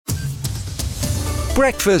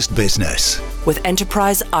Breakfast Business with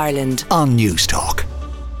Enterprise Ireland on News Talk.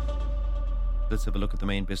 Let's have a look at the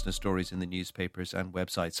main business stories in the newspapers and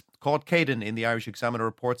websites. Caught Caden in the Irish Examiner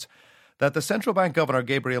reports that the Central Bank Governor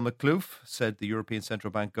Gabriel Makhlouf said the European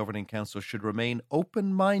Central Bank Governing Council should remain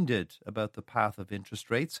open-minded about the path of interest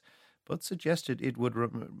rates, but suggested it would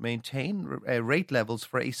maintain rate levels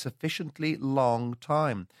for a sufficiently long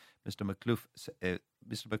time. Mr. Makhlouf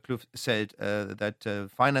said that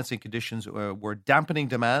financing conditions were dampening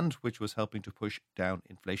demand, which was helping to push down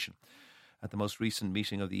inflation. At the most recent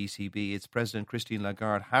meeting of the ECB, its President Christine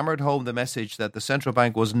Lagarde hammered home the message that the central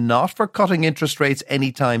bank was not for cutting interest rates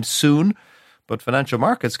anytime soon, but financial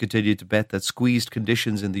markets continued to bet that squeezed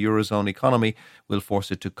conditions in the Eurozone economy will force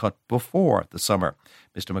it to cut before the summer.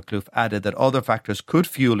 Mr. Makhlouf added that other factors could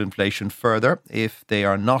fuel inflation further if they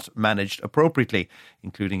are not managed appropriately,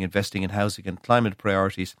 including investing in housing and climate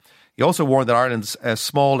priorities. He also warned that Ireland's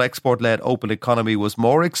small export-led open economy was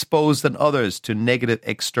more exposed than others to negative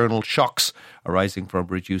external shocks arising from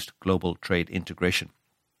reduced global trade integration.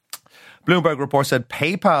 Bloomberg report said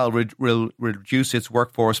PayPal will reduce its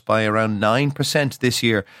workforce by around 9% this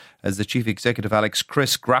year as the chief executive Alex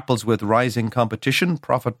Chriss grapples with rising competition,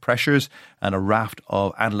 profit pressures and a raft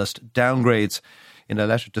of analyst downgrades. In a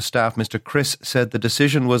letter to staff, Mr. Chriss said the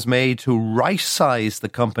decision was made to right-size the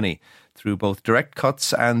company through both direct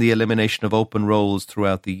cuts and the elimination of open roles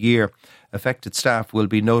throughout the year. Affected staff will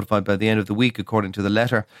be notified by the end of the week, according to the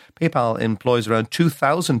letter. PayPal employs around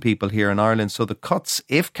 2,000 people here in Ireland, so the cuts,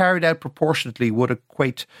 if carried out proportionately, would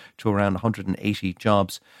equate to around 180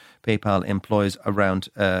 jobs. PayPal employs around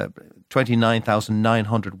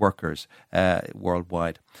 29,900 workers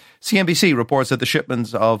worldwide. CNBC reports that the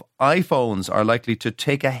shipments of iPhones are likely to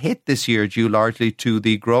take a hit this year due largely to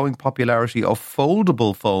the growing popularity of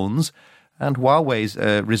foldable phones and Huawei's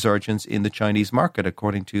resurgence in the Chinese market,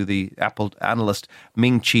 according to the Apple analyst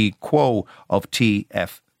Ming-Chi Kuo of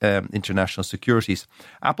TF International Securities.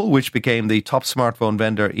 Apple, which became the top smartphone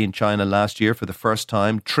vendor in China last year for the first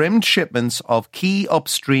time, trimmed shipments of key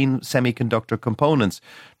upstream semiconductor components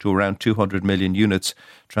to around 200 million units,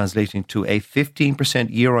 translating to a 15%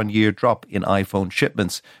 year-on-year drop in iPhone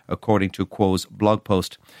shipments, according to Kuo's blog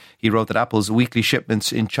post. He wrote that Apple's weekly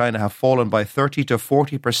shipments in China have fallen by 30 to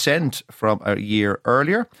 40% from a year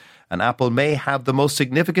earlier, and Apple may have the most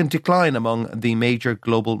significant decline among the major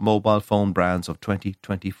global mobile phone brands of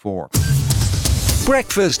 2024.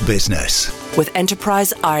 Breakfast Business with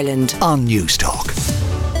Enterprise Ireland on News Talk.